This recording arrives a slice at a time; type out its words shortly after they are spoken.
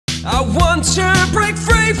I want to break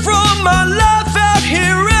free from my life out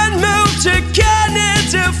here and move to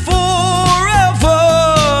Canada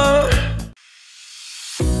forever.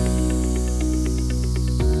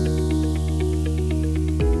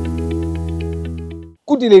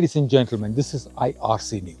 Good day, ladies and gentlemen. This is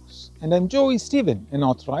IRC News, and I'm Joey Stephen, an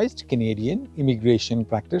authorized Canadian immigration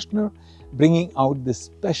practitioner, bringing out this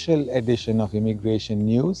special edition of immigration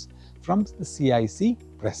news from the CIC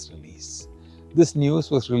press release. This news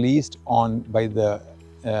was released by the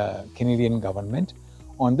Canadian government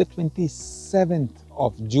on the 27th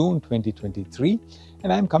of June 2023,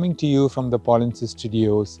 and I'm coming to you from the Polinsys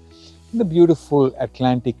studios in the beautiful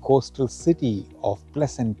Atlantic coastal city of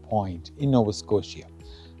Pleasant Point in Nova Scotia.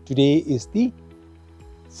 Today is the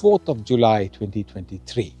 4th of July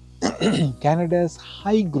 2023. Canada's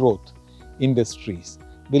high growth industries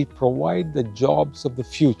will provide the jobs of the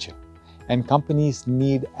future, and companies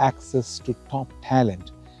need access to top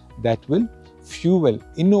talent that will fuel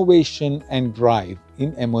innovation and drive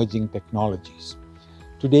in emerging technologies.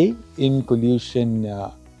 Today, in Collusion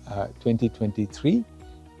 2023,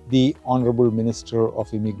 the Honourable Minister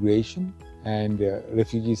of Immigration and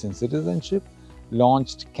Refugees and Citizenship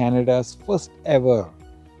launched Canada's first ever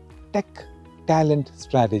tech talent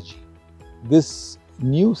strategy. This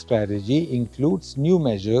new strategy includes new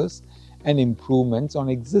measures and improvements on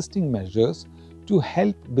existing measures to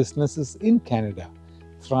help businesses in Canada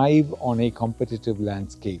thrive on a competitive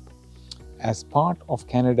landscape. As part of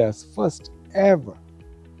Canada's first ever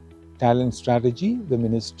talent strategy, the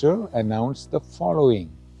minister announced the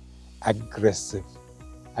following aggressive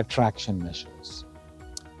attraction measures.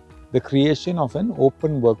 The creation of an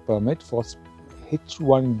open work permit for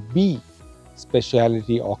H-1B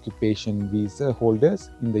specialty occupation visa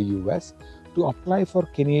holders in the US to apply for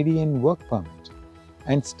Canadian work permit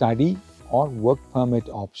and study or work permit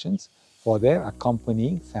options for their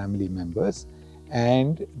accompanying family members,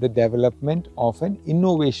 and the development of an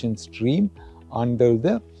innovation stream under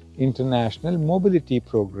the International Mobility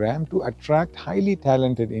Program to attract highly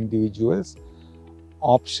talented individuals,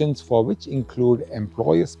 options for which include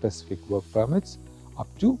employer-specific work permits up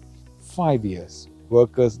to 5 years.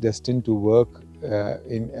 Workers destined to work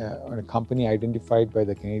on a company identified by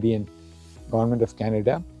the Canadian Government of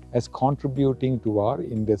Canada as contributing to our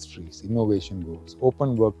industry's innovation goals.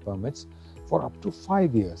 Open work permits for up to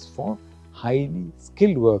 5 years for highly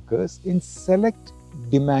skilled workers in select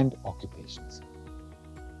demand occupations.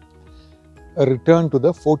 A return to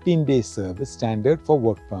the 14-day service standard for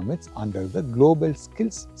work permits under the Global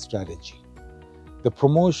Skills Strategy. The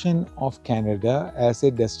promotion of Canada as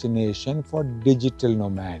a destination for digital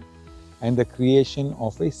nomad, and the creation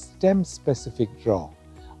of a STEM-specific draw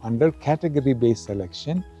under category-based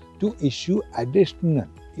selection to issue additional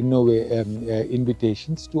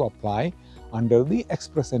invitations to apply under the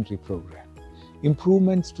Express Entry program.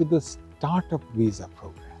 Improvements to the Startup Visa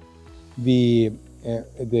program. The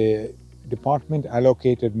department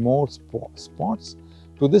allocated more spots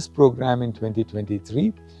to this program in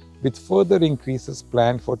 2023, with further increases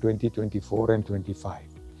planned for 2024 and 2025.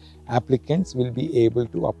 Applicants will be able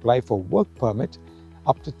to apply for work permit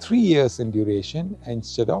up to 3 years in duration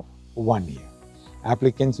instead of 1 year.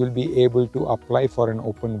 Applicants will be able to apply for an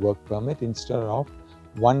open work permit instead of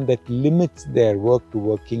one that limits their work to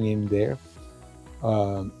working in their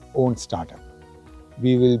own startup.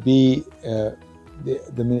 The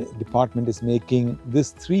department is making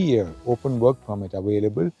this 3-year open work permit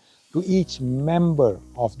available to each member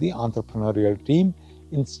of the entrepreneurial team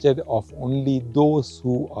instead of only those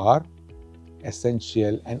who are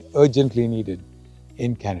essential and urgently needed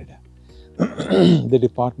in Canada. The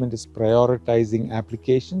department is prioritizing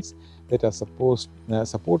applications that are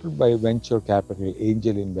supported by venture capital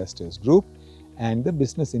angel investors group and the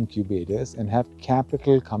business incubators, and have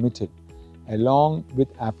capital committed, along with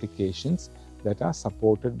applications that are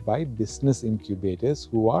supported by business incubators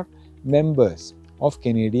who are members of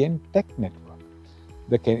Canadian Tech Network.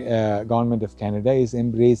 The Government of Canada is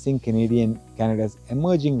embracing Canada's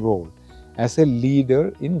emerging role as a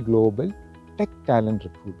leader in global tech talent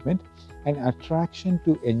recruitment and attraction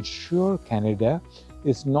to ensure Canada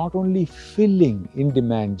is not only filling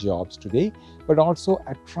in-demand jobs today, but also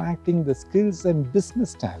attracting the skills and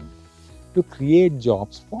business talent to create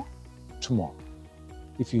jobs for tomorrow.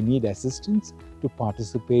 If you need assistance to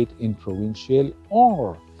participate in provincial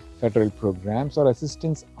or federal programs or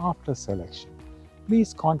assistance after selection,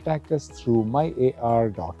 please contact us through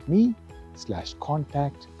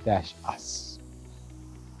myar.me/contact-us.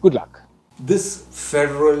 Good luck. This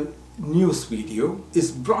federal news video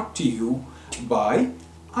is brought to you by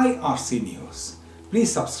IRC News.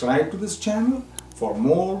 Please subscribe to this channel for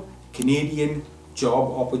more Canadian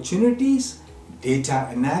job opportunities, data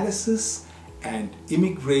analysis, and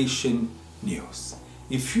immigration news.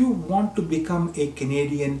 If you want to become a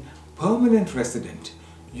Canadian permanent resident,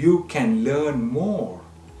 you can learn more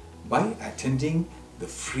by attending the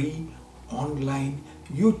free online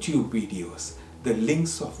YouTube videos, the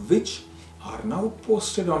links of which are now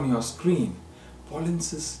posted on your screen,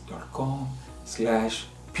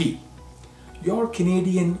 polinsys.com/p. Your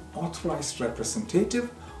Canadian authorized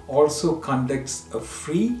representative also conducts a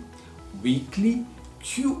free weekly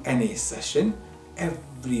Q&A session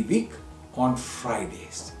every week on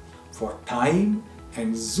Fridays. For time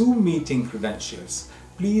and Zoom meeting credentials,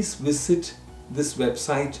 please visit this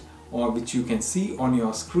website, or which you can see on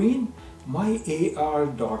your screen,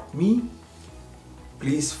 myar.me.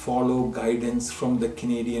 Please follow guidance from the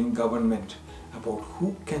Canadian government about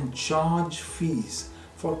who can charge fees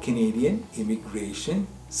for Canadian immigration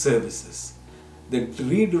services. The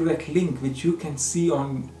redirect link which you can see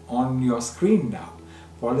on your screen now,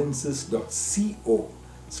 polinsys.co/rep,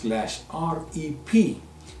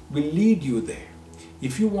 will lead you there.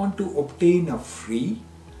 If you want to obtain a free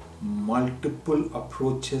multiple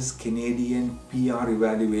approaches Canadian PR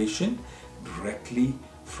evaluation directly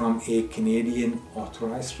from a Canadian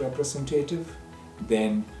authorized representative,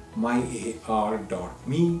 then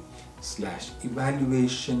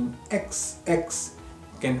myar.me/evaluationxx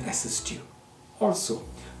can assist you. Also,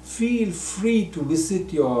 feel free to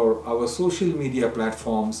visit our social media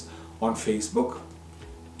platforms on Facebook,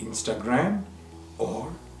 Instagram,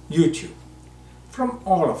 or YouTube. From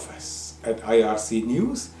all of us at IRC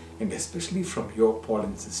News, and especially from your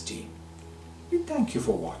Polinsys team, we thank you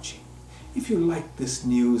for watching. If you like this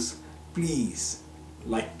news, please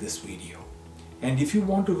like this video. And if you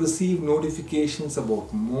want to receive notifications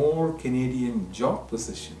about more Canadian job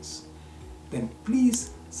positions, then please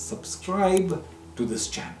subscribe to this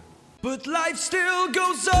channel. But life still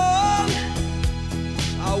goes on.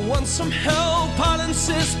 I want some help,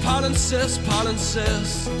 Polinsys, Polinsys,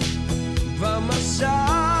 Polinsys by my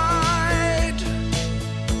side.